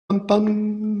Bum,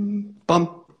 bum,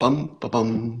 bum, ba,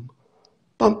 bum,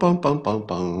 bum, bum, bum, bum,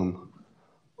 bum.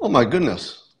 Oh my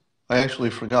goodness, I actually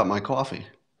forgot my coffee.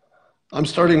 I'm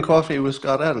starting coffee with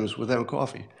Scott Adams without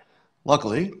coffee.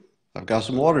 Luckily, I've got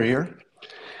some water here,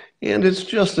 and it's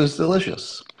just as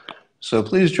delicious. So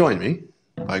please join me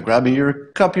by grabbing your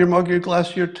cup, your mug, your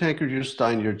glass, your tankard, your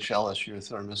stein, your chalice, your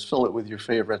thermos. Fill it with your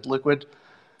favorite liquid.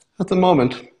 At the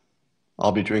moment,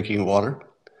 I'll be drinking water,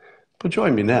 but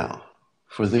join me now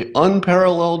for the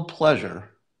unparalleled pleasure,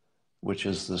 which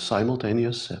is the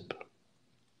simultaneous sip.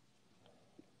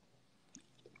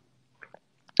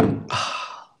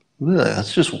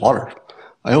 That's just water.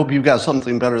 I hope you've got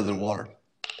something better than water.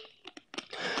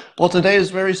 Well, today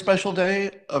is a very special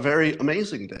day, a very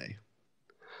amazing day.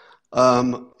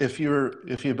 If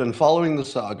you've been following the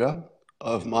saga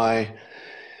of my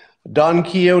Don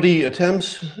Quixote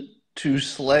attempts to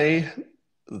slay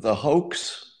the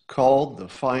hoax called the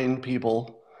Fine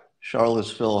People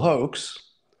Charlottesville hoax,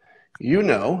 you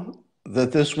know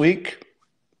that this week,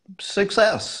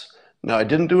 success. Now, I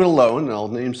didn't do it alone, and I'll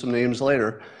name some names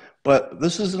later, but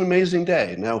this is an amazing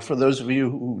day. Now, for those of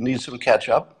you who need some catch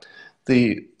up,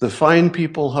 the Fine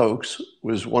People hoax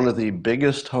was one of the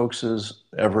biggest hoaxes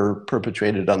ever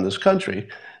perpetrated on this country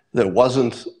that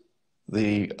wasn't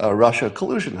the Russia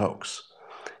collusion hoax.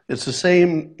 It's the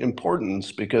same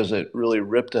importance because it really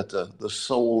ripped at the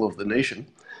soul of the nation,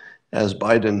 as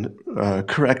Biden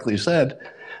correctly said,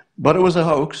 but it was a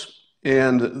hoax.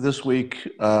 And this week,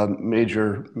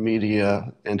 major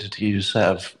media entities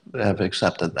have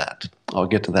accepted that. I'll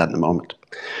get to that in a moment.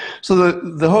 So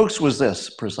the hoax was this,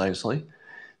 precisely.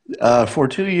 For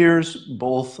 2 years,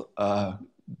 both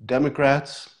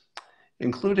Democrats,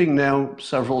 including now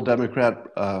several Democrat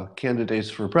candidates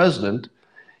for president,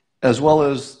 as well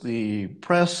as the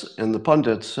press and the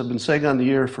pundits, have been saying on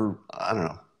the air for,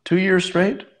 2 years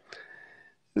straight,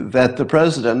 that the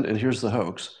president, and here's the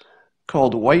hoax,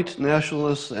 called white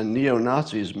nationalists and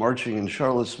neo-Nazis marching in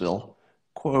Charlottesville,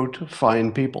 quote,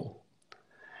 fine people.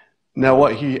 Now,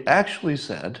 what he actually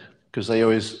said, because they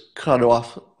always cut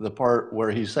off the part where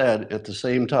he said at the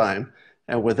same time,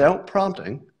 and without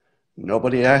prompting,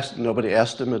 nobody asked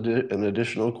him an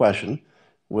additional question.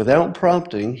 Without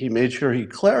prompting, he made sure he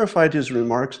clarified his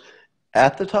remarks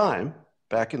at the time,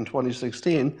 back in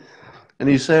 2016, and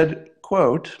he said,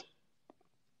 quote,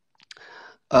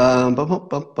 he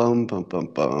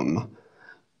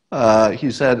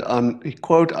said,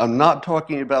 quote, I'm not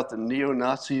talking about the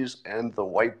neo-Nazis and the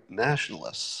white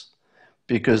nationalists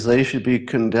because they should be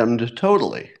condemned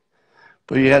totally.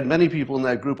 But you had many people in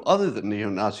that group other than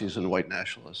neo-Nazis and white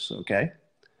nationalists, okay?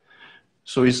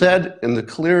 So he said in the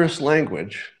clearest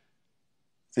language,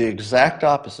 the exact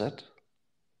opposite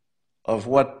of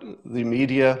what the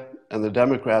media and the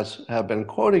Democrats have been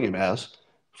quoting him as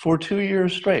for 2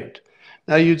 years straight.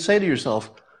 Now, you'd say to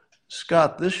yourself,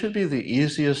 Scott, this should be the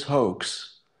easiest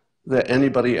hoax that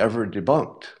anybody ever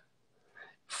debunked.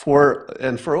 For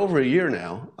over a year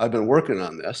now, I've been working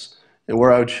on this, and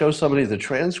where I would show somebody the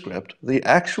transcript, the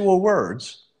actual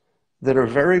words that are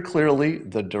very clearly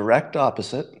the direct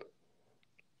opposite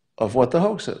of what the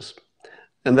hoax is.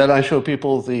 And then I show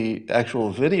people the actual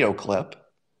video clip,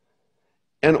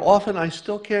 and often I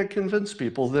still can't convince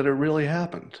people that it really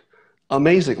happened,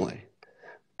 amazingly.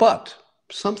 But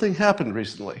something happened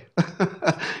recently.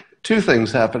 Two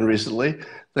things happened recently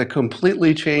that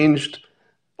completely changed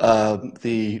let's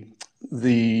say,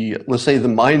 the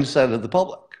mindset of the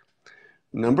public.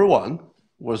 Number one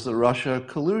was the Russia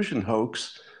collusion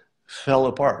hoax fell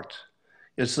apart.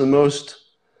 It's the most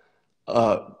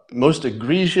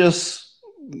egregious,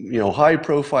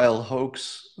 high-profile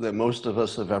hoax that most of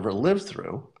us have ever lived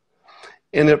through,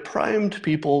 and it primed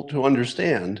people to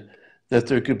understand that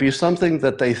there could be something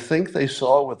that they think they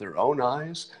saw with their own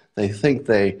eyes. They think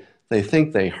they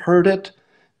heard it.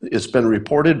 It's been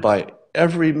reported by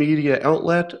every media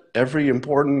outlet. Every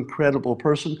important, credible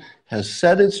person has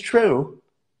said it's true,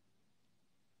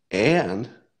 and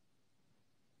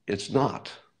it's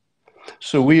not.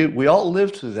 So we all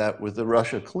lived through that with the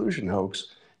Russia collusion hoax,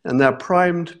 and that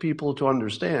primed people to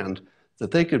understand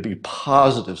that they could be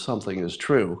positive something is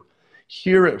true,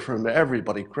 hear it from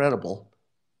everybody credible,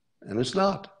 and it's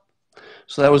not.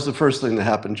 So that was the first thing that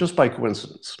happened, just by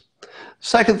coincidence.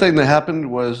 Second thing that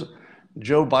happened was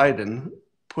Joe Biden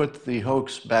put the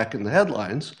hoax back in the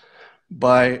headlines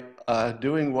by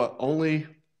doing what only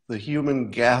the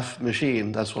human gaffe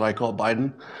machine, that's what I call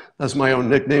Biden, that's my own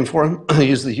nickname for him,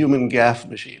 he's the human gaffe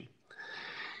machine.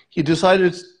 He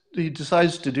decides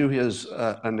to do his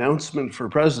announcement for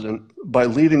president by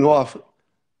leading off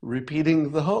repeating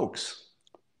the hoax.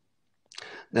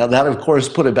 Now that, of course,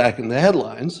 put it back in the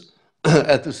headlines,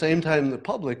 At the same time, the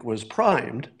public was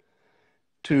primed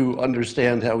to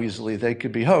understand how easily they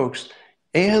could be hoaxed,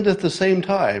 and at the same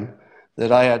time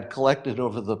that I had collected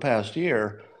over the past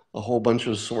year a whole bunch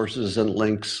of sources and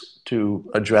links to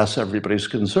address everybody's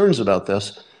concerns about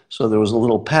this. So there was a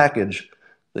little package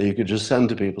that you could just send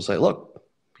to people, say, look,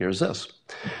 here's this.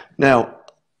 Now,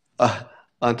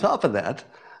 on top of that,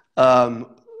 a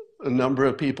number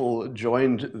of people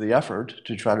joined the effort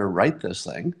to try to write this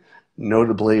thing,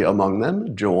 notably among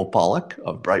them Joel Pollak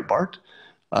of Breitbart,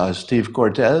 Steve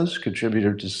Cortez,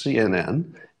 contributor to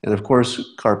CNN, and of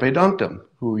course, Carpe Diem,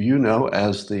 who you know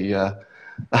as the,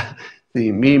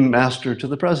 the meme master to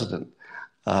the president,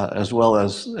 as well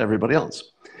as everybody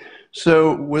else.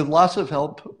 So with lots of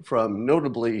help from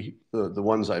notably the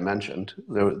ones I mentioned,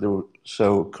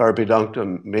 so Carpe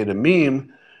Diem made a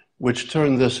meme which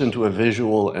turned this into a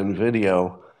visual and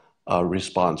video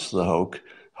response to the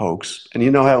hoax. And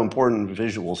you know how important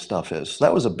visual stuff is. So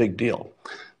that was a big deal.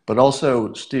 But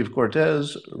also Steve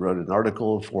Cortez wrote an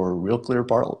article for Real Clear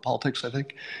Politics, I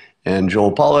think, and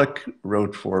Joel Pollak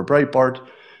wrote for Breitbart.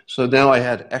 So now I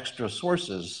had extra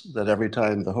sources that every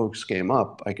time the hoax came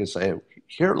up, I could say,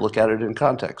 here, look at it in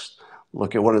context.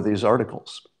 Look at one of these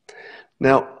articles.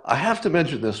 Now, I have to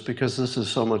mention this because this is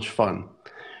so much fun.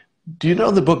 Do you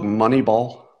know the book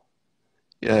Moneyball?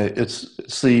 It's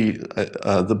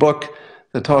the book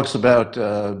that talks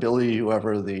about Billy,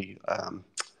 whoever the,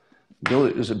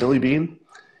 is it Billy Beane?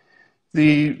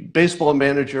 The baseball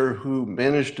manager who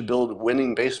managed to build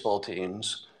winning baseball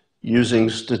teams using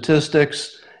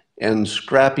statistics and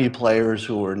scrappy players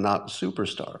who were not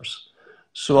superstars.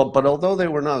 So, but although they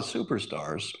were not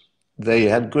superstars, they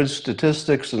had good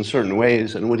statistics in certain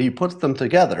ways, and when he put them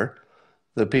together,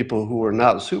 the people who were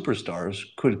not superstars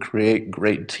could create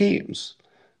great teams.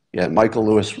 Yeah, Michael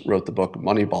Lewis wrote the book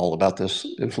Moneyball about this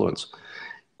influence.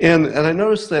 And I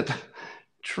noticed that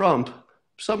Trump,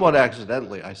 somewhat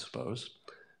accidentally, I suppose,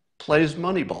 plays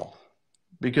Moneyball.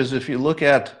 Because if you look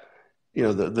at, you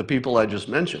know, the people I just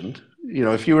mentioned, you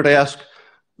know, if you were to ask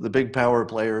the big power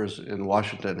players in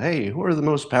Washington, hey, who are the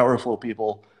most powerful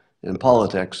people in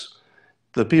politics?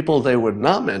 The people they would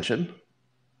not mention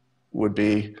would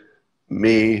be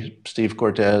me, Steve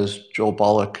Cortez, Joel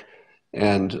Pollak,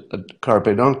 and Carpe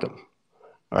Diem. All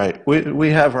right, we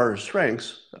have our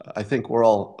strengths. I think we're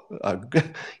all,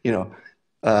 you know,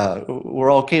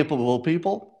 we're all capable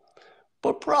people,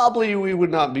 but probably we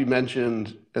would not be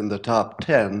mentioned in the top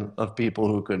 10 of people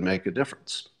who could make a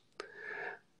difference.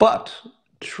 But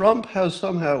Trump has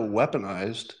somehow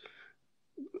weaponized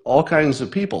all kinds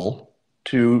of people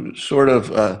to sort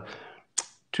of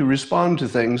to respond to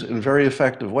things in very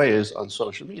effective ways on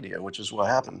social media, which is what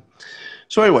happened.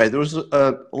 So anyway, there was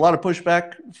a lot of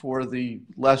pushback for the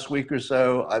last week or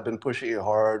so. I've been pushing it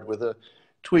hard with a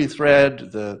tweet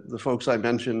thread. The folks I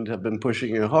mentioned have been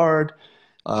pushing it hard.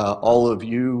 All of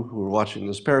you who are watching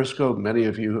this Periscope, many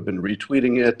of you have been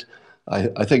retweeting it.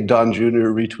 I think Don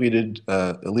Jr. retweeted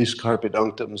at least Carpe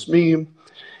Diem's meme.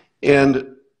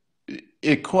 And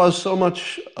it caused so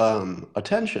much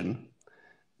attention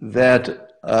that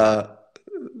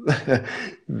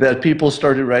that people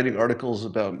started writing articles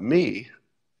about me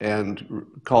and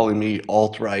calling me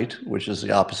alt-right, which is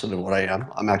the opposite of what I am.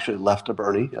 I'm actually left of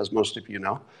Bernie, as most of you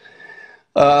know.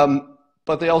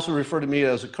 But they also refer to me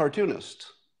as a cartoonist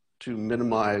to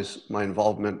minimize my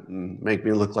involvement and make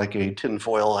me look like a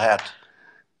tinfoil hat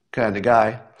kind of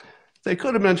guy. They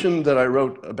could have mentioned that I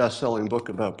wrote a best-selling book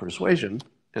about persuasion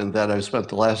and that I've spent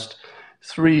the last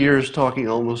 3 years talking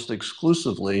almost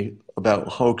exclusively about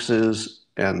hoaxes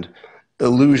and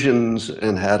illusions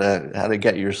and how to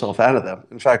get yourself out of them.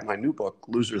 In fact, my new book,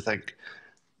 Loser Think,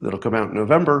 that'll come out in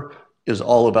November, is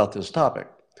all about this topic.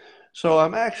 So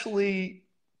I'm actually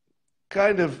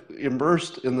kind of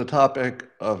immersed in the topic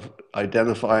of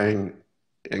identifying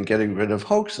and getting rid of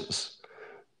hoaxes.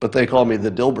 But they call me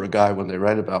the Dilbert guy when they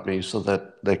write about me so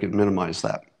that they can minimize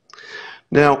that.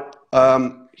 Now,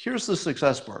 here's the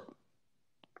success part.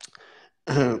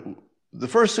 The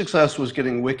first success was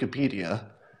getting Wikipedia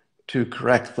to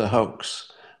correct the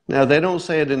hoax. Now, they don't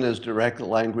say it in as direct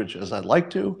language as I'd like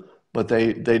to, but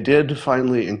they did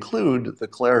finally include the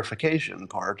clarification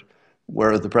part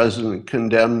where the president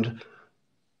condemned,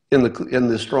 in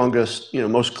the strongest, you know,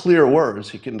 most clear words,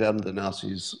 he condemned the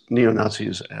Nazis,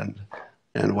 neo-Nazis,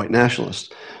 and white nationalists.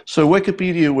 So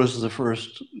Wikipedia was the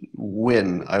first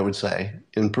win, I would say,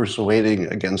 in persuading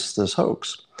against this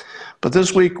hoax. But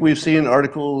this week we've seen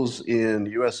articles in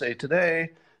USA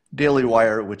Today, Daily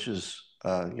Wire, which is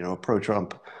you know, a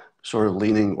pro-Trump sort of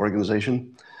leaning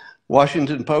organization,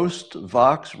 Washington Post,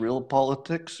 Vox, Real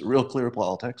Clear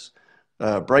Politics,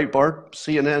 Breitbart,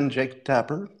 CNN, Jake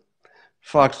Tapper,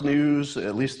 Fox News,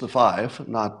 at least the five,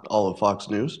 not all of Fox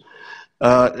News,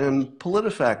 and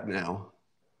PolitiFact now.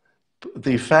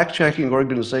 The fact-checking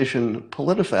organization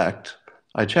PolitiFact,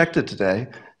 I checked it today,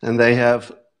 and they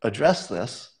have addressed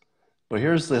this, but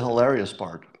here's the hilarious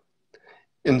part.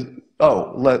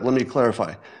 Let me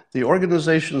clarify. The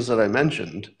organizations that I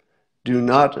mentioned do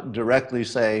not directly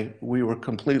say we were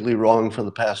completely wrong for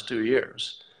the past 2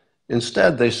 years.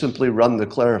 Instead, they simply run the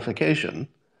clarification,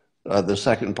 the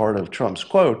second part of Trump's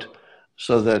quote,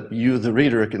 so that you, the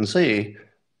reader, can see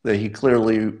that he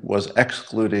clearly was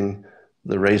excluding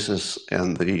the racists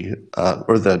and the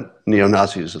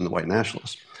neo-Nazis and the white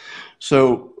nationalists.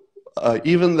 So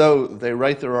even though they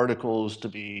write their articles to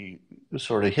be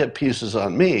sort of hit pieces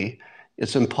on me,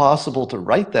 it's impossible to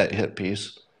write that hit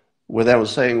piece without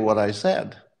saying what I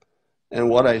said. And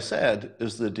what I said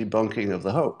is the debunking of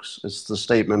the hoax. It's the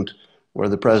statement where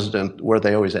the president, where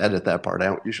they always edit that part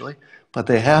out usually, but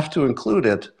they have to include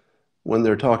it when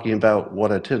they're talking about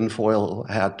what a tinfoil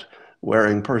hat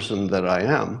wearing person that I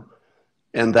am.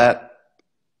 And that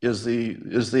is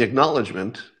the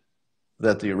acknowledgement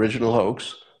that the original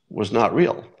hoax was not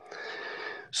real.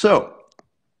 So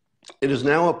it is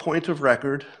now a point of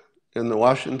record in the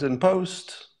Washington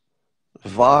Post,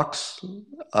 Vox,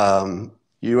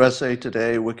 USA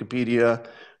Today, Wikipedia,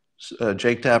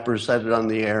 Jake Tapper said it on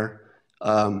the air.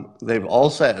 They've all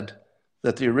said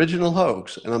that the original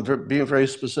hoax, and I'm being very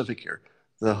specific here,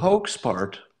 the hoax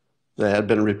part that had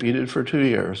been repeated for 2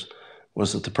 years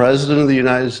was that the President of the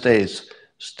United States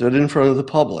stood in front of the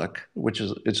public,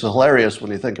 it's hilarious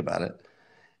when you think about it,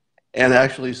 and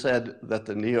actually said that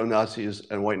the neo-Nazis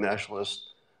and white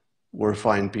nationalists were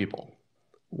fine people,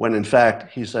 when in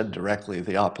fact he said directly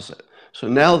the opposite. So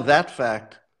now that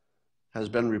fact has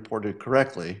been reported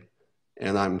correctly,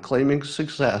 and I'm claiming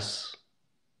success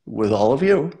with all of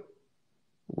you,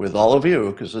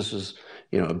 because this is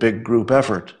a big group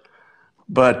effort.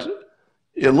 But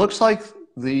it looks like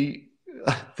the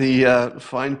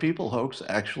fine people hoax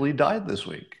actually died this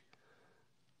week,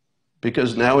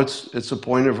 because now it's a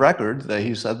point of record that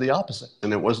he said the opposite,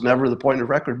 and it was never the point of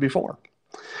record before.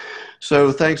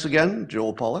 So thanks again,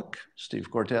 Joel Pollack,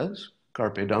 Steve Cortez,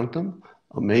 Carpe Dunctum.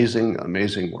 Amazing,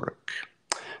 amazing work.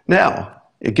 Now,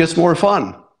 it gets more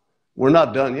fun. We're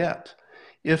not done yet.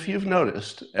 If you've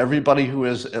noticed, everybody who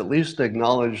has at least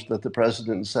acknowledged that the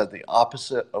president said the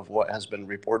opposite of what has been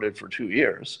reported for 2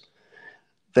 years,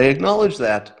 they acknowledge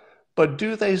that, but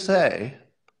do they say,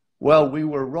 well, we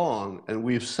were wrong and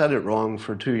we've said it wrong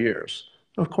for 2 years?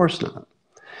 Of course not.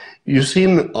 You've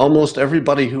seen almost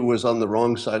everybody who was on the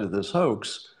wrong side of this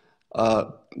hoax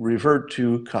revert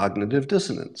to cognitive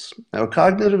dissonance. Now,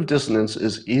 cognitive dissonance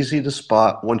is easy to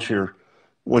spot once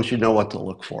you know what to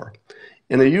look for.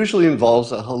 And it usually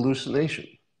involves a hallucination,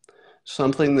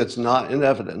 something that's not in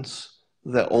evidence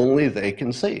that only they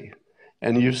can see.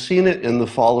 And you've seen it in the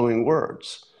following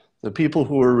words. The people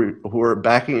who are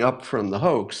backing up from the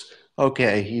hoax,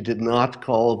 okay, he did not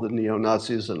call the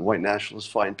neo-Nazis and white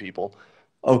nationalists fine people.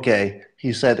 Okay,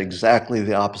 he said exactly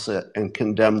the opposite and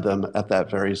condemned them at that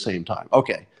very same time.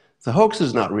 Okay, the hoax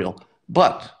is not real,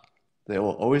 but they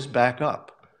will always back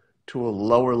up to a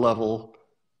lower level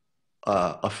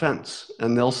offense.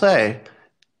 And they'll say,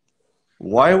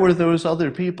 why were those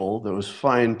other people, those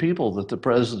fine people that the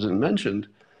president mentioned,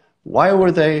 why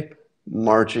were they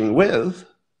marching with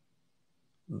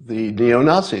the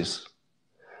neo-Nazis?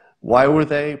 Why were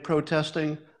they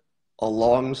protesting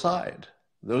alongside?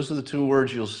 Those are the two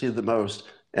words you'll see the most.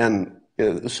 And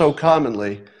so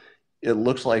commonly, it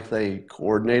looks like they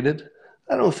coordinated.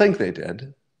 I don't think they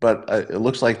did, but it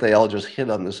looks like they all just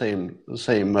hit on the same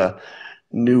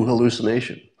new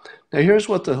hallucination. Now, here's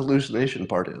what the hallucination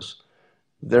part is.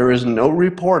 There is no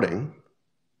reporting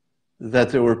that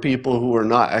there were people who were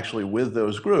not actually with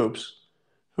those groups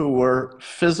who were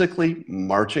physically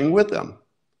marching with them.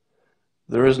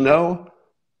 There's no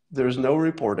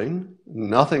reporting,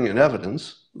 nothing in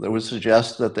evidence that would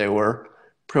suggest that they were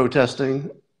protesting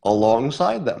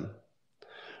alongside them.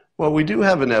 Well, we do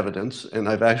have an evidence, and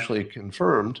I've actually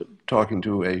confirmed, talking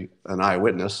to an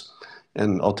eyewitness,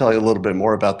 and I'll tell you a little bit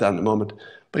more about that in a moment.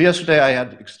 But yesterday I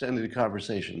had extended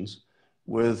conversations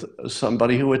with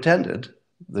somebody who attended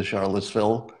the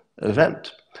Charlottesville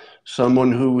event,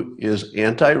 someone who is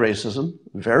anti-racism,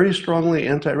 very strongly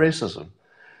anti-racism,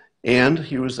 and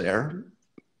he was there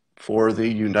for the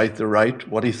Unite the Right,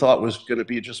 what he thought was going to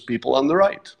be just people on the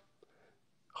right.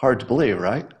 Hard to believe,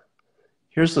 right?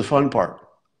 Here's the fun part.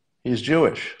 He's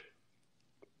Jewish.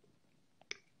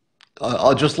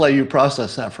 I'll just let you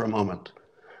process that for a moment.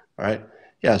 All right?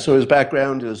 Yeah, so his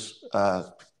background is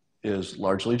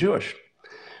largely Jewish.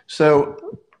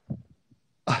 So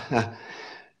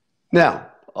Now,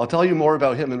 I'll tell you more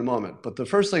about him in a moment, but the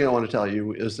first thing I want to tell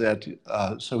you is that,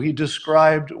 so he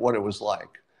described what it was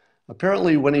like.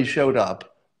 Apparently, when he showed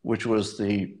up, which was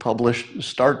the published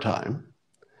start time,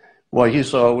 what he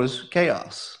saw was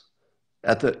chaos.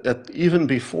 Even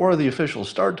before the official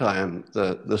start time,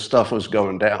 the stuff was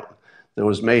going down. There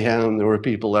was mayhem, there were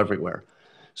people everywhere.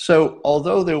 So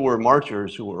although there were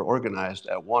marchers who were organized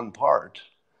at one part,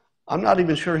 I'm not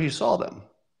even sure he saw them.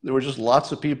 There were just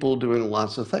lots of people doing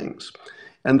lots of things.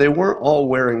 And they weren't all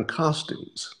wearing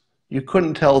costumes. You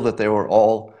couldn't tell that they were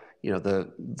all, the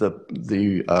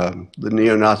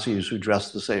neo-Nazis who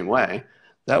dressed the same way.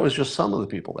 That was just some of the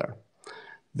people there.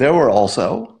 There were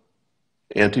also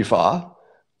Antifa,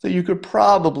 that you could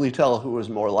probably tell who was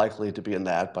more likely to be in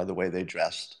that by the way they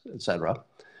dressed, etc.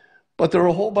 But there were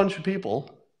a whole bunch of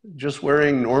people just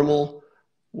wearing normal,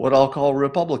 what I'll call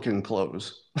Republican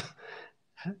clothes.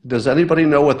 Does anybody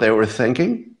know what they were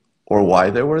thinking or why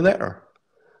they were there?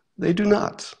 They do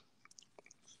not.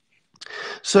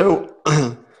 So,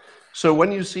 so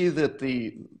when you see that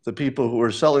the people who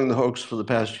are selling the hoax for the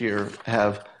past year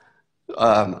have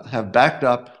backed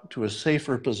up to a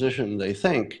safer position, they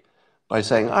think, by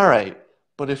saying, all right,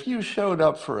 but if you showed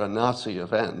up for a Nazi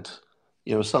event,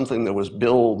 something that was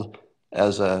billed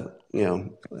as a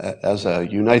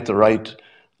Unite the Right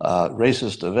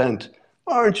racist event,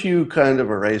 aren't you kind of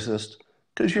a racist?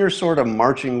 Because you're sort of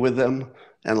marching with them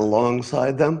and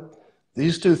alongside them.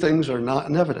 These two things are not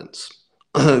in evidence.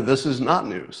 This is not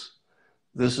news.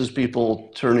 This is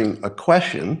people turning a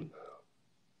question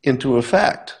into a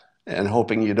fact and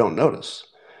hoping you don't notice.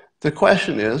 The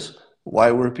question is,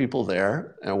 why were people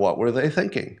there and what were they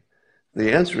thinking?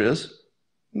 The answer is,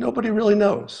 nobody really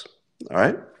knows, all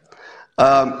right?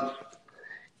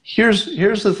 Here's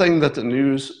the thing that the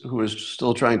news, who is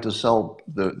still trying to sell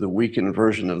the weakened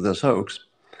version of this hoax,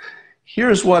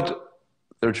 here's what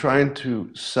they're trying to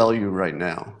sell you right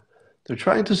now. They're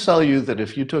trying to sell you that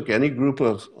if you took any group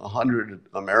of 100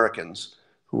 Americans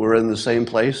who were in the same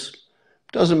place,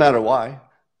 doesn't matter why,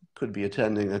 could be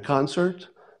attending a concert,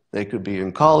 they could be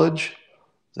in college,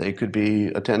 they could be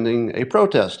attending a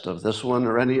protest of this one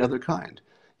or any other kind.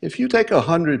 If you take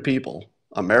 100 people,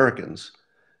 Americans,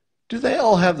 do they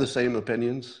all have the same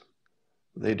opinions?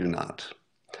 They do not.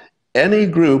 Any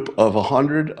group of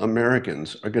 100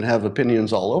 Americans are going to have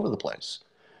opinions all over the place.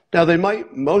 Now, they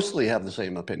might mostly have the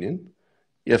same opinion.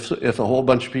 If a whole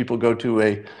bunch of people go to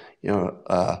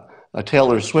a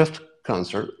Taylor Swift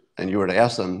concert and you were to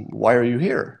ask them, why are you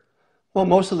here? Well,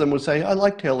 most of them would say, I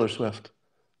like Taylor Swift.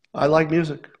 I like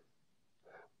music.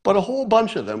 But a whole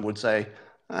bunch of them would say,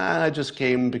 I just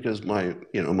came because my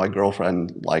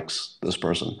girlfriend likes this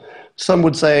person. Some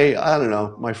would say, I don't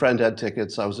know, my friend had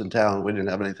tickets, I was in town, we didn't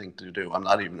have anything to do, I'm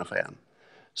not even a fan.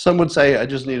 Some would say, I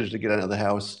just needed to get out of the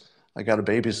house, I got a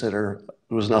babysitter,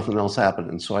 there was nothing else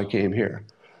happening, so I came here.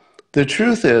 The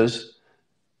truth is,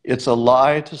 it's a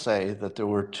lie to say that there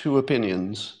were two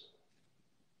opinions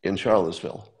in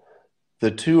Charlottesville.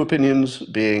 The two opinions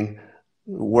being,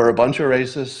 we're a bunch of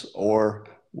racists or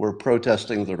we're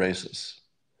protesting the racists.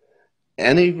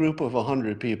 Any group of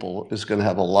 100 people is going to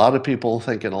have a lot of people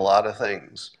thinking a lot of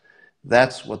things.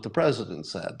 That's what the president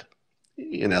said,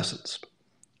 in essence.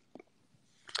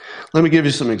 Let me give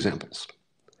you some examples.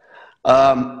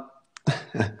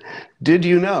 Did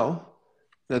you know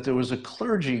that there was a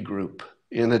clergy group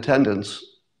in attendance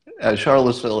at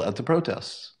Charlottesville at the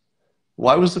protests?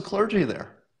 Why was the clergy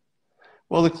there?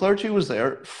 Well, the clergy was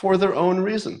there for their own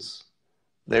reasons.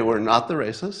 They were not the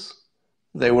racists.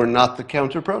 They were not the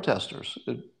counter-protesters,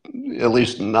 at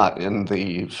least not in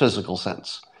the physical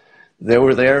sense. They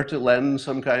were there to lend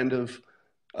some kind of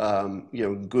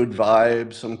good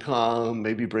vibe, some calm,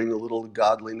 maybe bring a little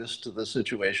godliness to the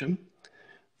situation.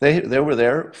 They were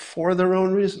there for their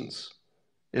own reasons.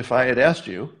 If I had asked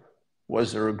you,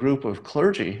 was there a group of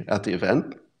clergy at the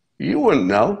event? You wouldn't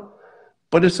know.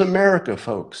 But it's America,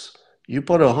 folks. You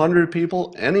put 100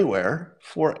 people anywhere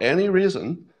for any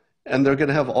reason, and they're going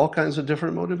to have all kinds of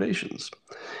different motivations.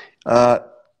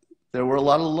 There were a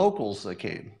lot of locals that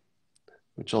came,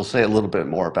 which I'll say a little bit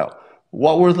more about.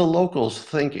 What were the locals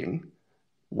thinking?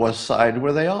 What side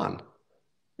were they on?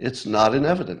 It's not in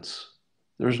evidence.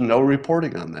 There's no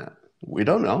reporting on that. We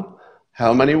don't know.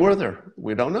 How many were there?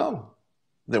 We don't know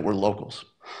that were locals.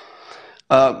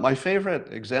 My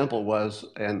favorite example was,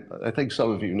 and I think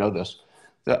some of you know this,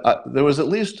 there was at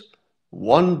least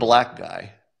one black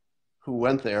guy who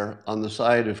went there on the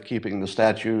side of keeping the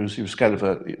statues. He was kind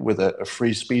of with a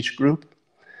free speech group.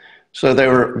 So they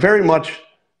were very much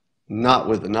not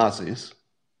with the Nazis,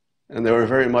 and they were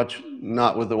very much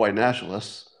not with the white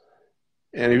nationalists.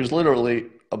 And he was literally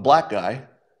a black guy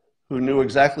who knew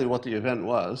exactly what the event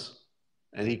was,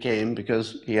 and he came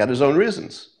because he had his own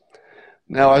reasons.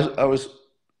 Now, I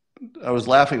was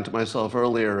laughing to myself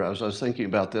earlier as I was thinking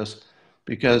about this,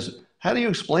 because how do you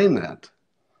explain that?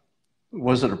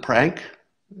 Was it a prank?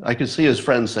 I could see his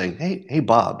friends saying, hey,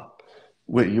 Bob,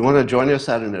 you want to join us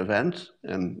at an event?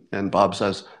 And Bob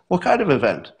says, what kind of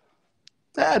event?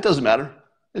 It doesn't matter.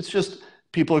 It's just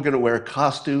people are going to wear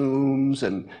costumes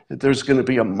and there's going to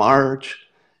be a march.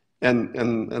 And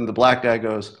the black guy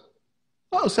goes,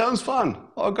 oh, sounds fun.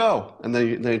 I'll go. And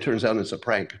then it turns out it's a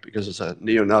prank because it's a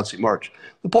neo-Nazi march.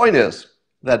 The point is,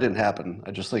 that didn't happen.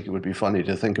 I just think it would be funny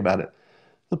to think about it.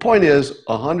 The point is,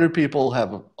 100 people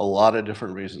have a lot of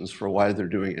different reasons for why they're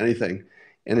doing anything.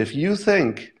 And if you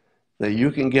think that you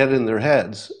can get in their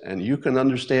heads and you can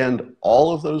understand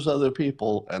all of those other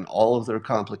people and all of their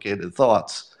complicated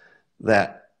thoughts,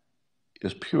 that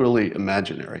is purely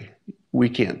imaginary. We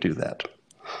can't do that.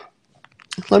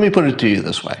 Let me put it to you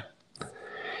this way.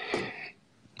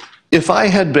 If I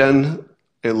had been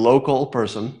a local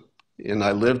person and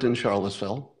I lived in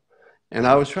Charlottesville and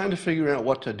I was trying to figure out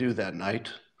what to do that night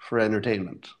for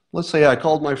entertainment. Let's say I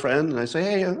called my friend and I say,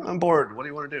 hey, I'm bored. What do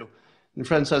you want to do? And the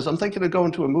friend says, I'm thinking of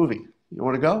going to a movie. You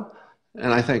want to go?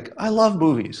 And I think, I love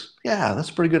movies. Yeah, that's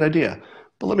a pretty good idea.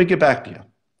 But let me get back to you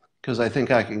because I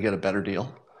think I can get a better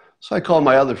deal. So I call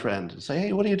my other friend and say,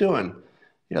 hey, what are you doing?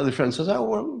 The other friend says, oh,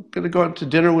 we're going to go out to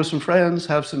dinner with some friends,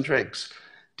 have some drinks.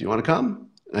 Do you want to come?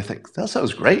 And I think, that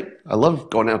sounds great. I love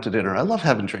going out to dinner. I love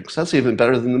having drinks. That's even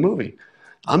better than the movie.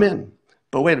 I'm in.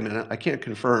 But wait a minute, I can't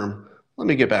confirm. Let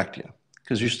me get back to you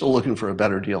because you're still looking for a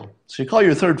better deal. So you call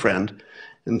your third friend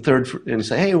and you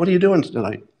say, hey, what are you doing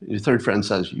tonight? Your third friend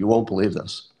says, you won't believe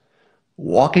this.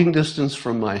 Walking distance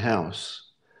from my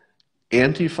house,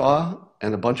 Antifa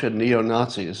and a bunch of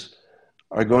neo-Nazis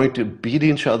are going to beat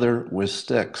each other with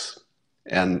sticks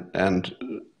and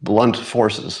blunt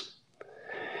forces.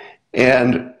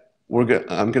 And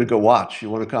I'm going to go watch. You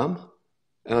want to come?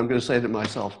 And I'm going to say to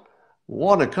myself,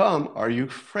 want to come? Are you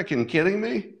freaking kidding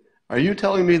me? Are you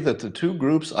telling me that the two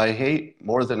groups I hate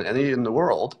more than any in the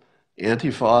world,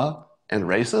 Antifa and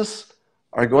racists,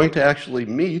 are going to actually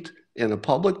meet in a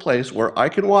public place where I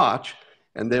can watch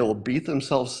and they will beat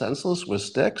themselves senseless with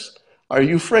sticks? Are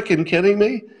you freaking kidding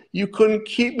me? You couldn't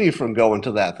keep me from going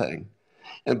to that thing.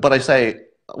 But I say,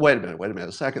 wait a minute,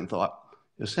 a second thought.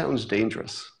 It sounds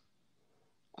dangerous.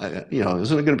 Isn't it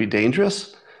going to be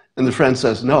dangerous? And the friend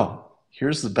says, no,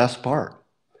 here's the best part.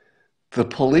 The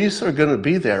police are going to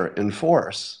be there in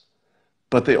force,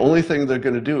 but the only thing they're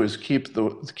going to do is keep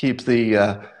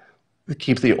the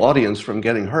audience from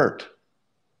getting hurt.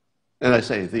 And I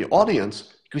say, the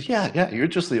audience? He goes, yeah, you're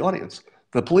just the audience.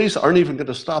 The police aren't even going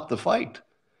to stop the fight.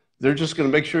 They're just going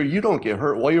to make sure you don't get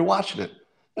hurt while you're watching it.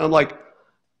 And I'm like,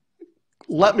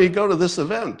 let me go to this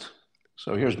event.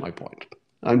 So here's my point.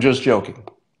 I'm just joking.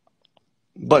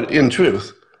 But in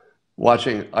truth,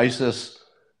 watching ISIS,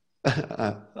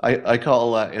 I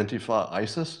call Antifa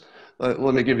ISIS. Let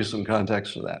me give you some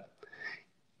context for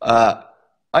that.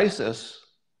 ISIS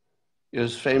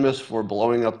is famous for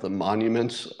blowing up the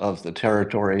monuments of the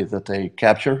territory that they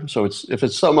capture. So if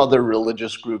it's some other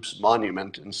religious group's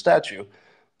monument and statue,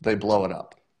 they blow it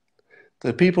up.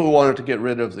 The people who wanted to get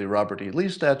rid of the Robert E. Lee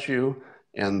statue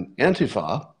and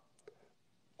Antifa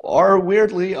are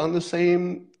weirdly on the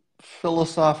same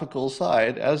philosophical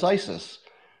side as ISIS,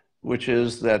 which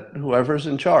is that whoever's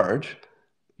in charge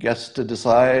gets to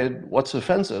decide what's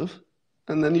offensive,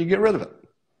 and then you get rid of it.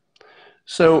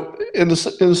 So in the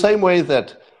same way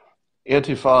that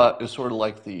Antifa is sort of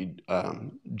like the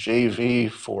JV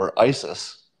for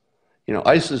ISIS,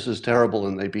 ISIS is terrible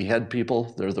and they behead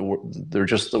people. They're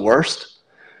just the worst.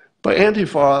 But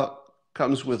Antifa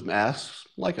comes with masks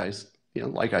like ISIS.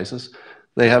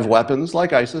 They have weapons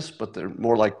like ISIS, but they're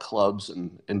more like clubs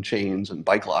and chains and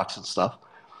bike locks and stuff.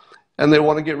 And they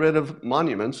want to get rid of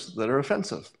monuments that are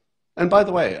offensive. And by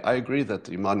the way, I agree that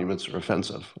the monuments are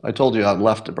offensive. I told you I'm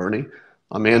left to Bernie.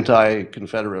 I'm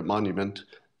anti-Confederate monument,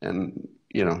 and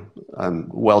I'm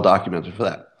well documented for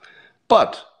that.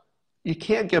 But you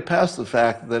can't get past the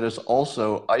fact that it's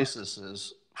also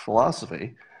ISIS's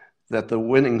philosophy that the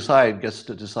winning side gets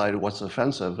to decide what's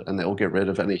offensive, and they'll get rid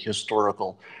of any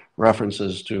historical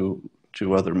references to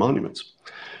other monuments.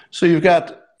 So you've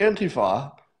got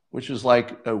Antifa, which is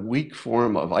like a weak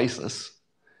form of ISIS,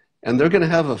 and they're going to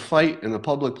have a fight in a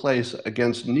public place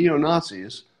against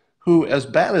neo-Nazis who, as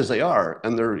bad as they are,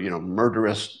 and they're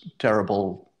murderous,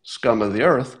 terrible scum of the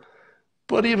earth,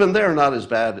 but even they're not as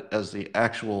bad as the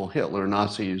actual Hitler,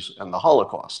 Nazis, and the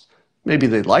Holocaust. Maybe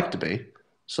they'd like to be,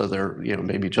 so they're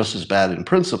maybe just as bad in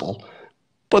principle,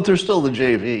 but they're still the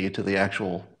JV to the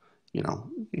actual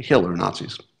Hitler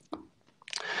Nazis.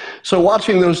 So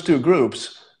watching those two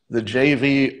groups, the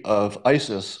JV of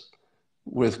ISIS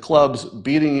with clubs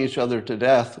beating each other to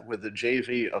death with the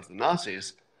JV of the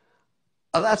Nazis,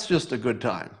 that's just a good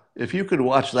time. If you could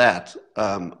watch that,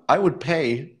 I would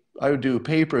do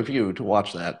pay-per-view to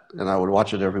watch that, and I would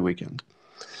watch it every weekend.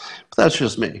 But that's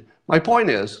just me. My point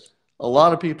is, a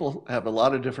lot of people have a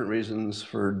lot of different reasons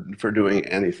for doing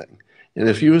anything. And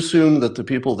if you assume that the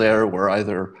people there were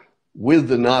either with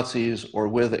the Nazis or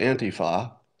with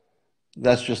Antifa,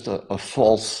 that's just a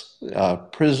false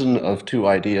prison of two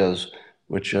ideas,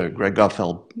 which Greg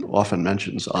Gutfeld often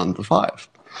mentions on The Five.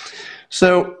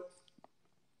 So,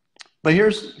 but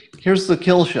here's the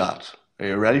kill shot. Are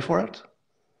you ready for it?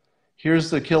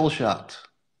 Here's the kill shot.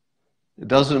 It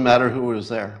doesn't matter who was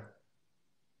there.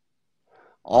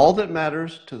 All that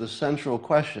matters to the central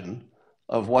question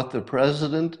of what the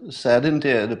president said and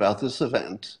did about this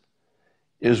event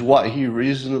is what he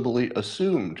reasonably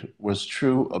assumed was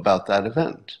true about that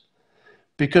event.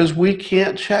 Because we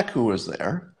can't check who was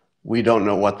there. We don't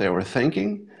know what they were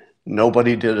thinking.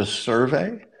 Nobody did a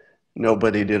survey.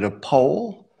 Nobody did a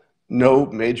poll. No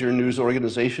major news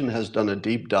organization has done a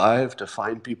deep dive to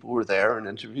find people who were there and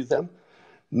interview them.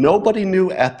 Nobody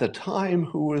knew at the time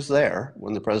who was there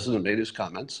when the president made his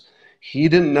comments. He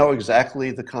didn't know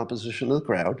exactly the composition of the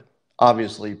crowd.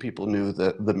 Obviously, people knew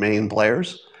the main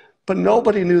players, but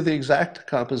nobody knew the exact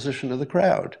composition of the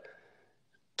crowd.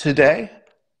 Today,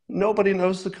 nobody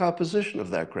knows the composition of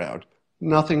that crowd.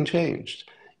 Nothing changed.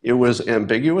 It was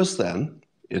ambiguous then.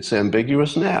 It's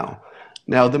ambiguous now.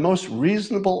 Now, the most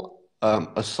reasonable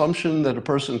assumption that a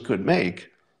person could make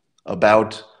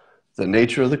about the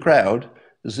nature of the crowd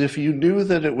is if you knew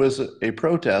that it was a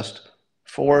protest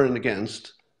for and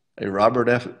against a Robert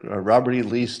E.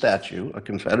 Lee statue, a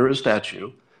Confederate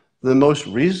statue, the most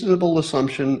reasonable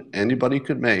assumption anybody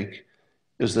could make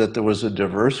is that there was a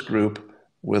diverse group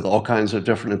with all kinds of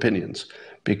different opinions,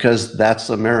 because that's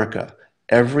America.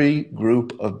 Every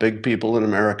group of big people in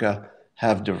America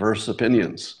have diverse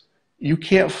opinions. You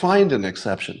can't find an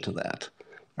exception to that,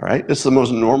 all right? It's the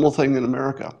most normal thing in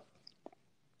America.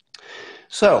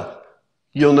 So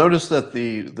you'll notice that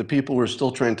the people were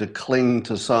still trying to cling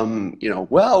to some,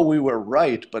 well, we were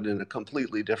right, but in a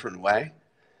completely different way.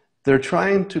 They're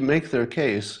trying to make their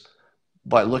case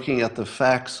by looking at the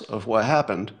facts of what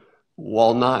happened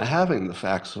while not having the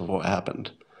facts of what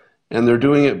happened. And they're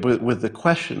doing it with the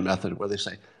question method, where they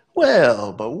say,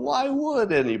 well, but why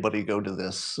would anybody go to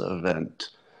this event?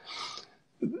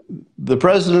 The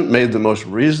president made the most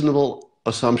reasonable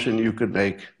assumption you could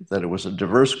make, that it was a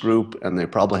diverse group and they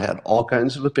probably had all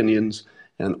kinds of opinions,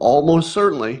 and almost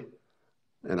certainly,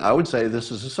 and I would say this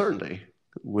is a certainty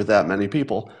with that many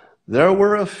people, there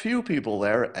were a few people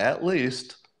there, at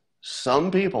least some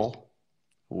people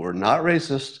who were not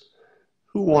racist,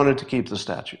 who wanted to keep the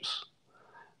statues.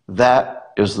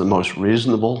 That is the most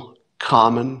reasonable,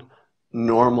 common,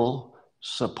 normal,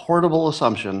 supportable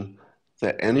assumption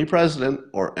that any president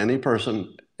or any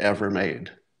person ever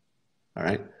made. All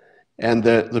right? And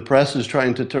the press is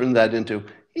trying to turn that into,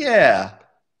 yeah,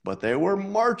 but they were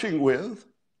marching with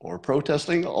or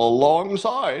protesting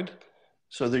alongside.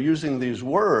 So they're using these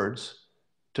words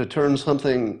to turn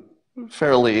something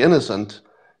fairly innocent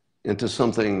into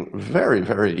something very,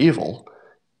 very evil.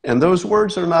 And those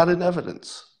words are not in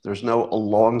evidence. There's no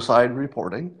alongside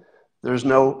reporting. There's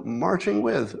no marching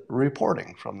with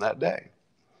reporting from that day.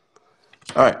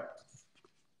 All right.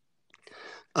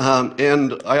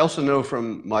 And I also know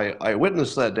from my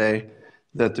eyewitness that day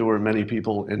that there were many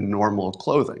people in normal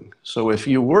clothing. So if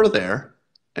you were there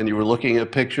and you were looking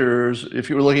at pictures, if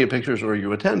you were looking at pictures or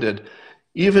you attended,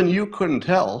 even you couldn't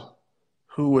tell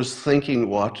who was thinking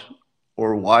what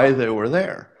or why they were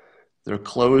there. Their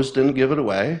clothes didn't give it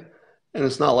away. And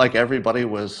it's not like everybody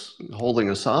was holding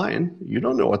a sign. You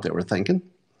don't know what they were thinking.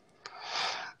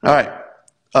 All right.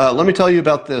 Let me tell you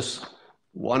about this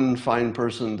one fine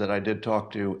person that I did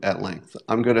talk to at length.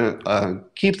 I'm going to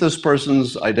keep this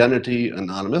person's identity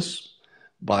anonymous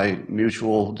by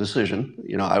mutual decision.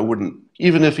 I wouldn't,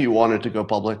 even if he wanted to go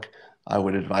public, I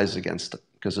would advise against it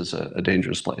because it's a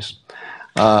dangerous place.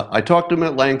 I talked to him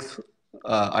at length.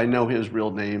 I know his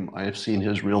real name. I have seen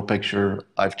his real picture.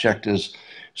 I've checked his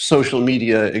social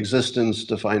media existence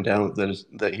to find out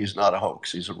that he's not a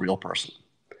hoax. He's a real person.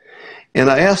 And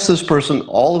I asked this person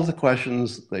all of the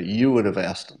questions that you would have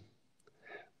asked him.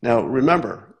 Now,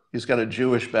 remember, he's got a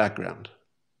Jewish background.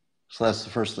 So that's the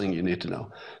first thing you need to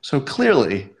know. So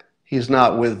clearly, he's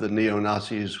not with the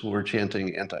neo-Nazis who were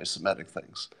chanting anti-Semitic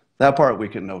things. That part we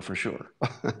can know for sure.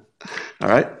 All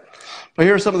right? But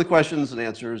here are some of the questions and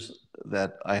answers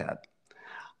that I had.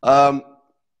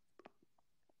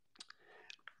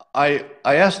 I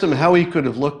asked him how he could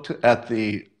have looked at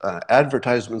the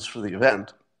advertisements for the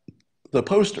event, the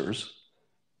posters,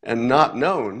 and not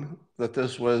known that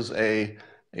this was a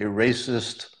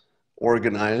racist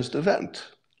organized event.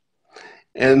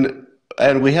 And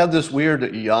we had this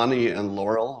weird Yanni and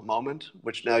Laurel moment,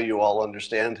 which now you all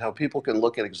understand how people can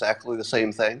look at exactly the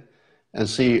same thing and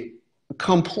see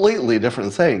completely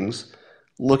different things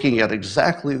looking at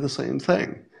exactly the same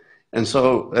thing. And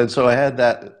so I had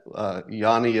that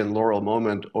Yanni and Laurel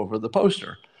moment over the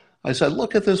poster. I said,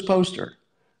 look at this poster.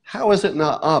 How is it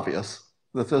not obvious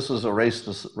that this is a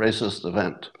racist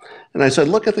event? And I said,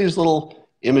 look at these little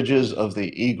images of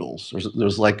the eagles.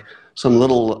 There's like some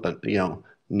little,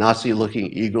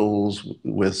 Nazi-looking eagles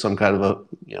with some kind of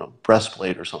a,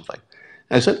 breastplate or something.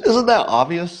 And I said, isn't that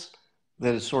obvious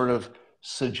that it's sort of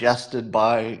suggested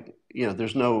by,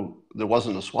 there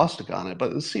wasn't a swastika on it,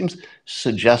 but it seems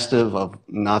suggestive of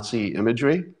Nazi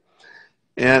imagery.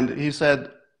 And he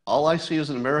said, all I see is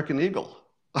an American eagle.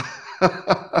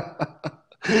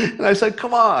 And I said,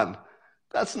 come on,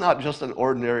 that's not just an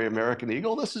ordinary American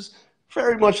eagle. This is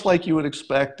very much like you would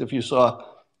expect if you saw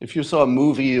a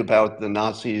movie about the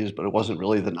Nazis, but it wasn't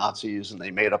really the Nazis and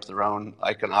they made up their own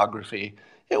iconography.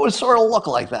 It would sort of look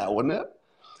like that, wouldn't it?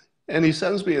 And he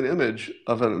sends me an image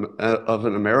of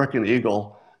an American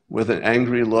eagle with an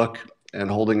angry look and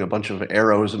holding a bunch of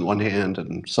arrows in one hand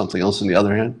and something else in the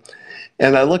other hand.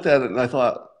 And I looked at it and I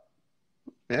thought,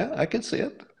 yeah, I could see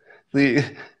it.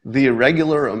 The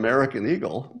irregular American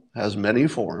eagle has many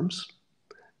forms,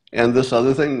 and this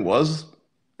other thing was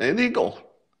an eagle.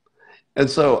 And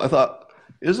so I thought,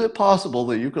 is it possible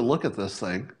that you could look at this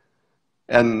thing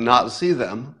and not see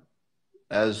them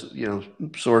as,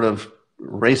 sort of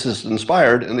racist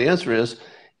inspired? And the answer is,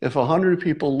 if 100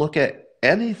 people look at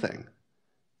anything,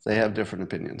 they have different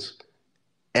opinions.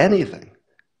 Anything.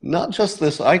 Not just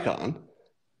this icon,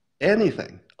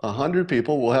 anything. 100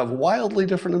 people will have wildly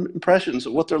different impressions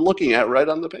of what they're looking at right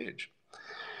on the page.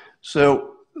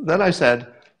 So then I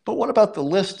said, but what about the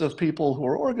list of people who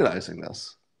are organizing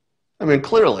this? I mean,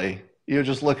 clearly, you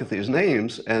just look at these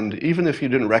names, and even if you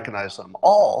didn't recognize them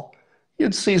all,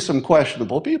 you'd see some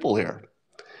questionable people here.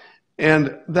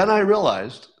 And then I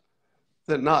realized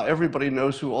that not everybody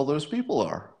knows who all those people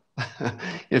are.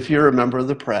 If you're a member of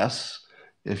the press,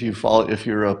 if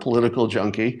you're a political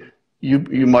junkie,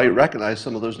 you might recognize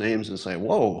some of those names and say,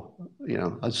 whoa,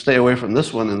 I'd stay away from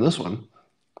this one and this one.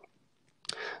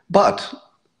 But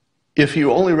if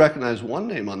you only recognize one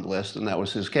name on the list, and that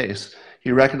was his case,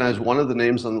 he recognized one of the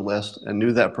names on the list and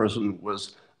knew that person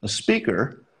was a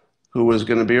speaker who was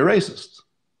going to be a racist.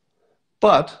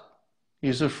 But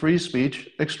he's a free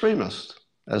speech extremist,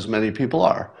 as many people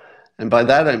are. And by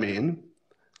that I mean,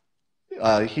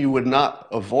 he would not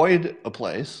avoid a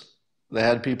place that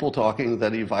had people talking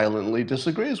that he violently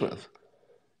disagrees with,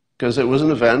 because it was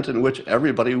an event in which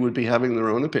everybody would be having their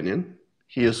own opinion,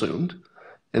 he assumed.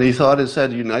 And he thought it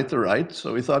said unite the right,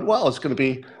 so he thought, well, it's going to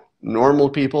be normal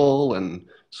people and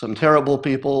some terrible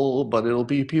people, but it'll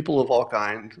be people of all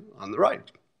kinds on the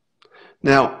right.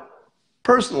 Now,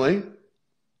 personally,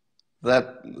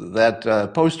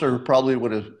 that poster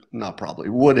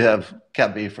would have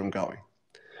kept me from going.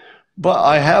 But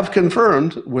I have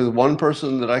confirmed with one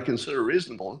person that I consider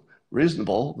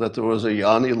reasonable that there was a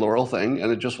Yanni Laurel thing,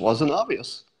 and it just wasn't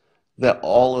obvious that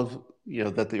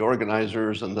that the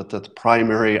organizers and that the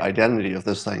primary identity of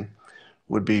this thing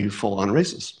would be full-on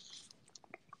racist.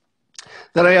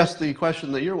 Then I asked the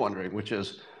question that you're wondering, which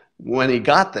is, when he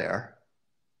got there,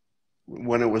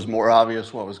 when it was more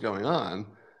obvious what was going on,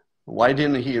 why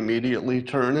didn't he immediately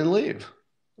turn and leave?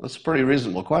 That's a pretty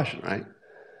reasonable question, right?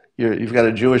 You've got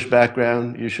a Jewish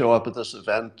background, you show up at this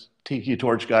event, tiki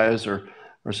torch guys are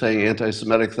saying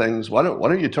anti-Semitic things, why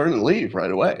don't you turn and leave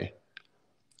right away?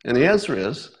 And the answer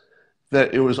is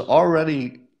that it was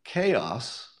already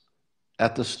chaos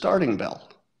at the starting bell.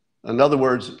 In other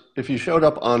words, if you showed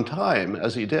up on time,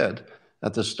 as he did,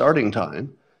 at the starting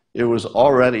time, it was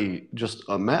already just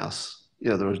a mess.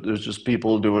 There's just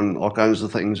people doing all kinds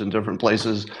of things in different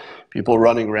places, people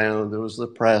running around. There was the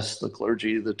press, the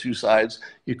clergy, the two sides.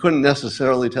 You couldn't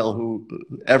necessarily tell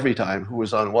every time who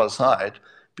was on what side,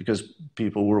 because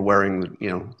people were wearing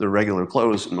their regular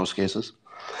clothes in most cases.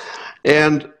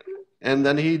 And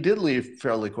then he did leave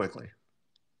fairly quickly.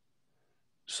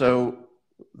 So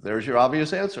there's your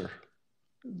obvious answer,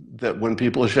 that when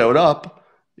people showed up,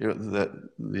 that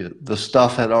the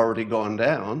stuff had already gone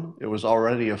down. It was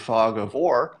already a fog of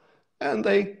war, and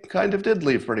they kind of did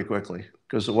leave pretty quickly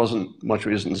because there wasn't much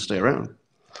reason to stay around.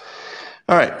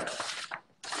 All right,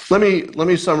 let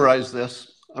me summarize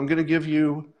this. I'm going to give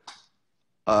you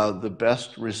the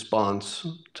best response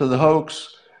to the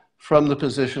hoax, from the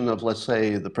position of, let's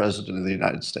say, the President of the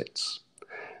United States.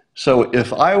 So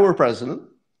if I were president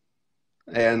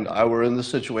and I were in the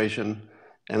situation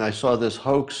and I saw this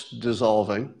hoax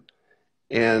dissolving,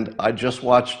 and I just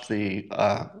watched the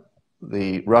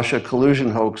Russia collusion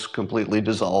hoax completely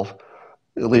dissolve,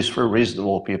 at least for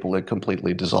reasonable people, it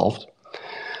completely dissolved.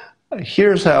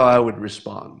 Here's how I would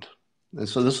respond. And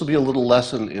so this will be a little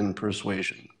lesson in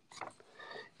persuasion.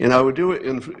 And I would do it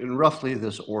in roughly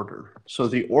this order. So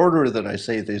the order that I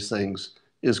say these things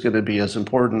is going to be as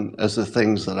important as the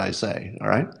things that I say, all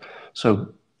right?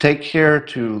 So take care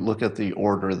to look at the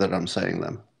order that I'm saying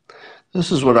them.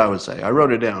 This is what I would say. I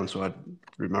wrote it down so I'd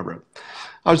remember it.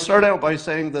 I would start out by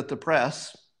saying that the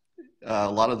press,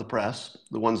 a lot of the press,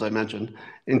 the ones I mentioned,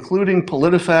 including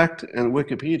PolitiFact and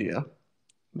Wikipedia,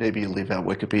 maybe leave out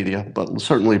Wikipedia, but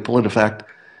certainly PolitiFact,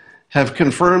 have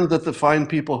confirmed that the Fine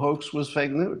People hoax was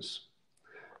fake news.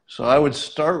 So I would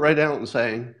start right out in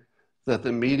saying that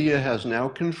the media has now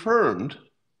confirmed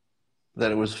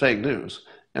that it was fake news.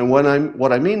 And what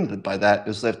I mean by that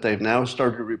is that they've now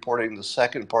started reporting the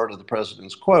second part of the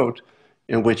president's quote,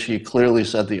 in which he clearly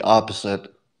said the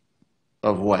opposite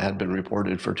of what had been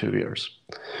reported for 2 years.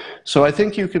 So I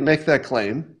think you can make that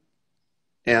claim,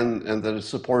 and that it's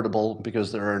supportable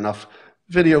because there are enough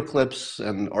video clips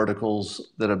and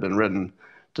articles that have been written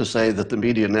to say that the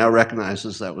media now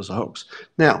recognizes that was a hoax.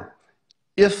 Now,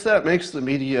 if that makes the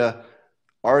media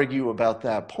argue about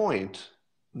that point,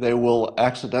 they will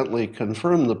accidentally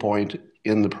confirm the point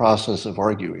in the process of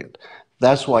arguing it.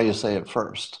 That's why you say it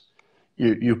first.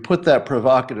 You put that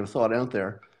provocative thought out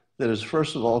there that is,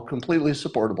 first of all, completely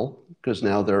supportable, because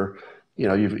now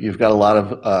you've got a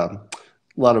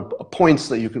lot of points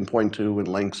that you can point to and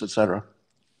links, etc.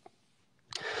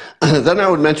 Then I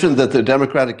would mention that the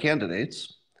Democratic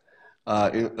candidates,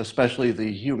 especially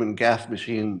the human gaffe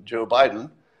machine Joe Biden,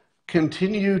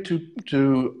 continue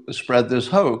to spread this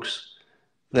hoax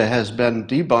that has been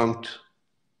debunked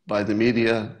by the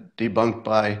media, debunked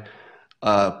by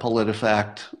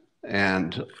PolitiFact,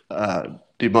 and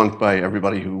debunked by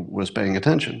everybody who was paying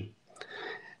attention.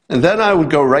 And then I would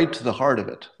go right to the heart of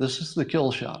it. This is the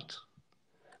kill shot.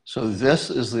 So this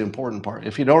is the important part.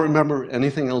 If you don't remember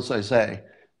anything else I say,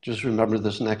 just remember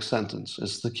this next sentence.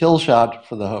 It's the kill shot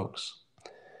for the hoax.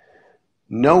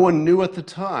 No one knew at the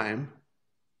time,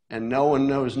 and no one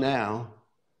knows now,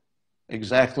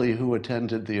 exactly who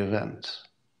attended the event.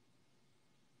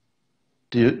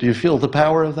 Do you feel the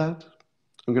power of that?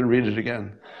 I'm going to read it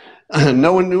again.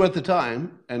 No one knew at the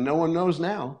time, and no one knows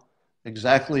now,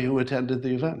 exactly who attended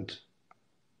the event.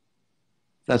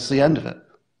 That's the end of it.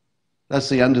 That's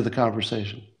the end of the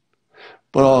conversation.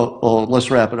 But let's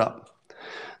wrap it up.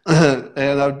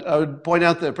 And I would point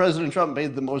out that President Trump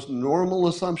made the most normal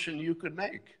assumption you could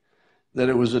make, that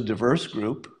it was a diverse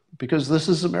group, because this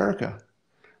is America.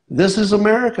 This is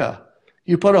America.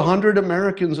 You put 100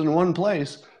 Americans in one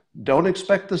place, don't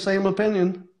expect the same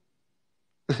opinion.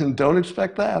 Don't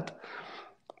expect that.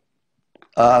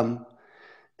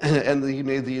 And he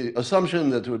made the assumption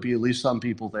that there would be at least some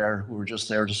people there who were just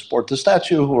there to support the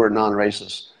statue who are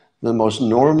non-racist. The most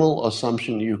normal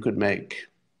assumption you could make.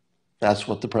 That's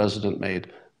what the president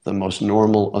made, the most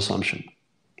normal assumption.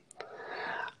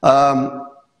 And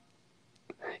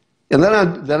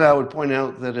then I would point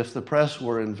out that if the press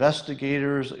were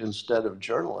investigators instead of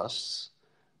journalists,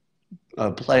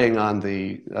 playing on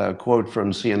the quote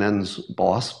from CNN's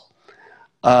boss,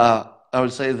 I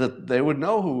would say that they would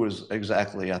know who was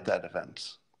exactly at that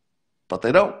event, but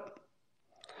they don't.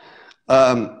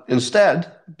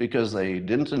 Instead, because they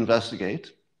didn't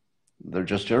investigate, they're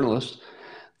just journalists,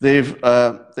 they've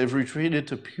retreated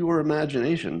to pure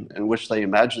imagination, in which they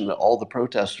imagined that all the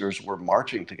protesters were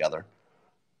marching together.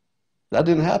 That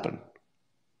didn't happen.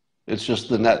 It's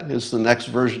just it's the next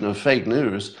version of fake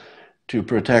news to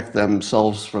protect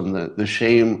themselves from the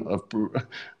shame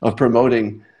of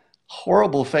promoting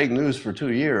horrible fake news for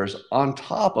 2 years on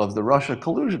top of the Russia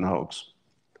collusion hoax.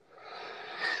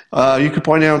 You could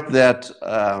point out that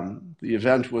the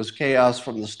event was chaos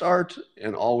from the start,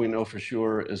 and all we know for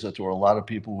sure is that there were a lot of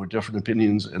people with different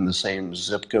opinions in the same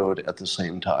zip code at the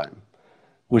same time,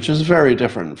 which is very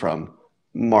different from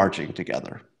marching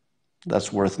together.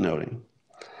 That's worth noting.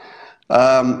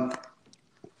 And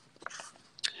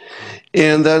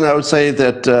then I would say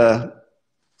that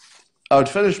I would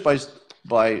finish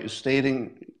by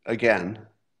stating again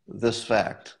this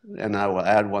fact, and I will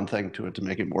add one thing to it to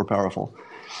make it more powerful.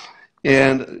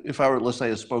 And if I were, let's say,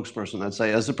 a spokesperson, I'd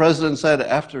say, as the president said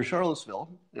after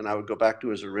Charlottesville, and I would go back to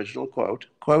his original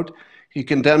quote, he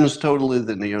condemns totally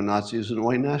the neo-Nazis and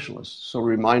white nationalists. So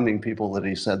reminding people that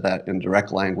he said that in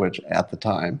direct language at the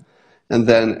time, and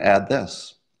then add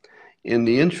this. in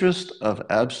the interest of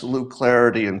absolute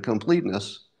clarity and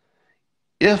completeness,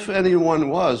 if anyone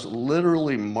was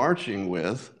literally marching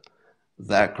with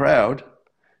that crowd,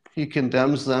 he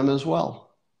condemns them as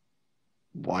well.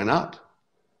 Why not?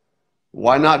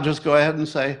 Why not just go ahead and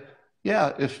say,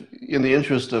 yeah, if in the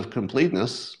interest of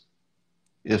completeness,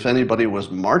 if anybody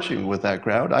was marching with that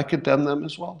crowd, I condemn them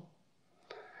as well.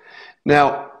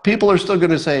 Now, people are still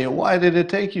going to say, why did it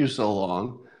take you so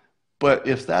long? But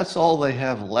if that's all they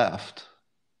have left,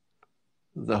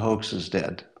 the hoax is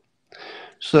dead.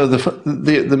 So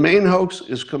the main hoax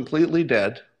is completely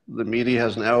dead. The media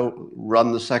has now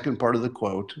run the second part of the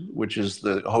quote, which is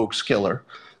the hoax killer,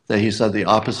 that he said the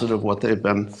opposite of what they've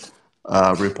been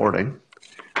reporting.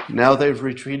 Now they've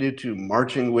retreated to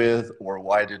marching with, or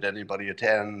why did anybody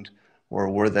attend, or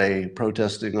were they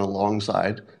protesting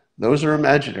alongside. Those are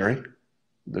imaginary.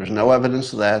 There's no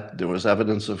evidence of that. There was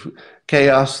evidence of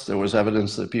chaos. There was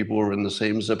evidence that people were in the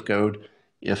same zip code.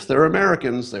 If they're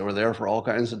Americans, they were there for all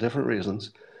kinds of different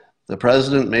reasons. The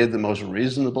president made the most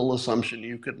reasonable assumption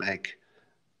you could make,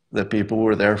 that people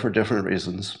were there for different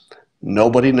reasons.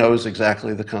 Nobody knows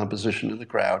exactly the composition of the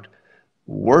crowd.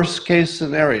 Worst case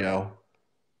scenario,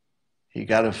 he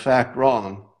got a fact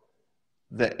wrong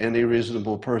that any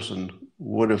reasonable person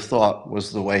would have thought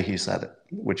was the way he said it,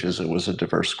 which is it was a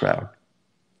diverse crowd.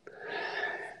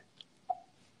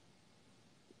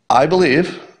 I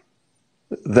believe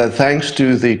that thanks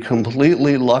to the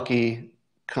completely lucky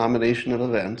combination of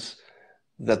events,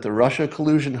 that the Russia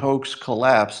collusion hoax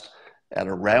collapsed at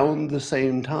around the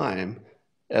same time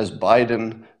as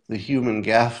Biden, the human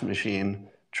gaffe machine,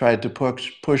 tried to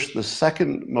push the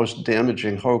second most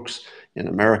damaging hoax in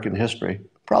American history,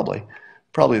 probably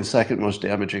the second most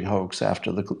damaging hoax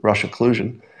after the Russia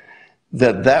collusion,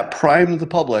 that primed the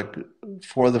public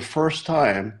for the first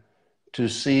time to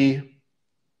see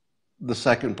the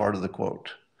second part of the quote.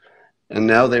 And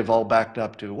now they've all backed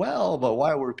up to, well, but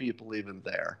why were people even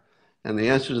there? And the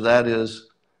answer to that is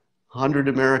 100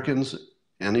 Americans,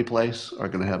 any place, are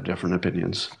going to have different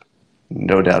opinions.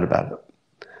 No doubt about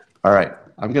it. All right,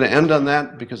 I'm going to end on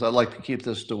that because I'd like to keep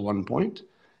this to one point.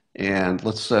 And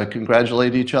let's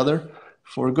congratulate each other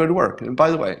for good work. And by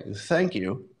the way, thank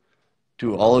you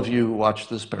to all of you who watch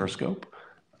this Periscope.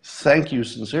 Thank you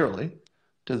sincerely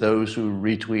to those who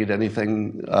retweet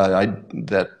anything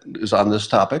that is on this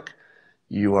topic.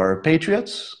 You are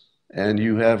patriots, and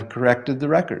you have corrected the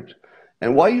record.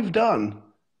 And what you've done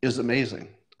is amazing.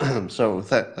 So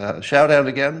shout out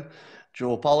again,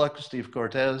 Joel Pollack, Steve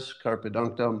Cortez, Carpe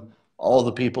Dunctum, all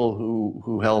the people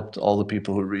who helped, all the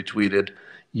people who retweeted.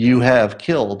 You have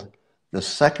killed the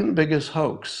second biggest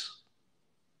hoax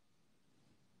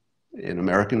in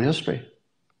American history.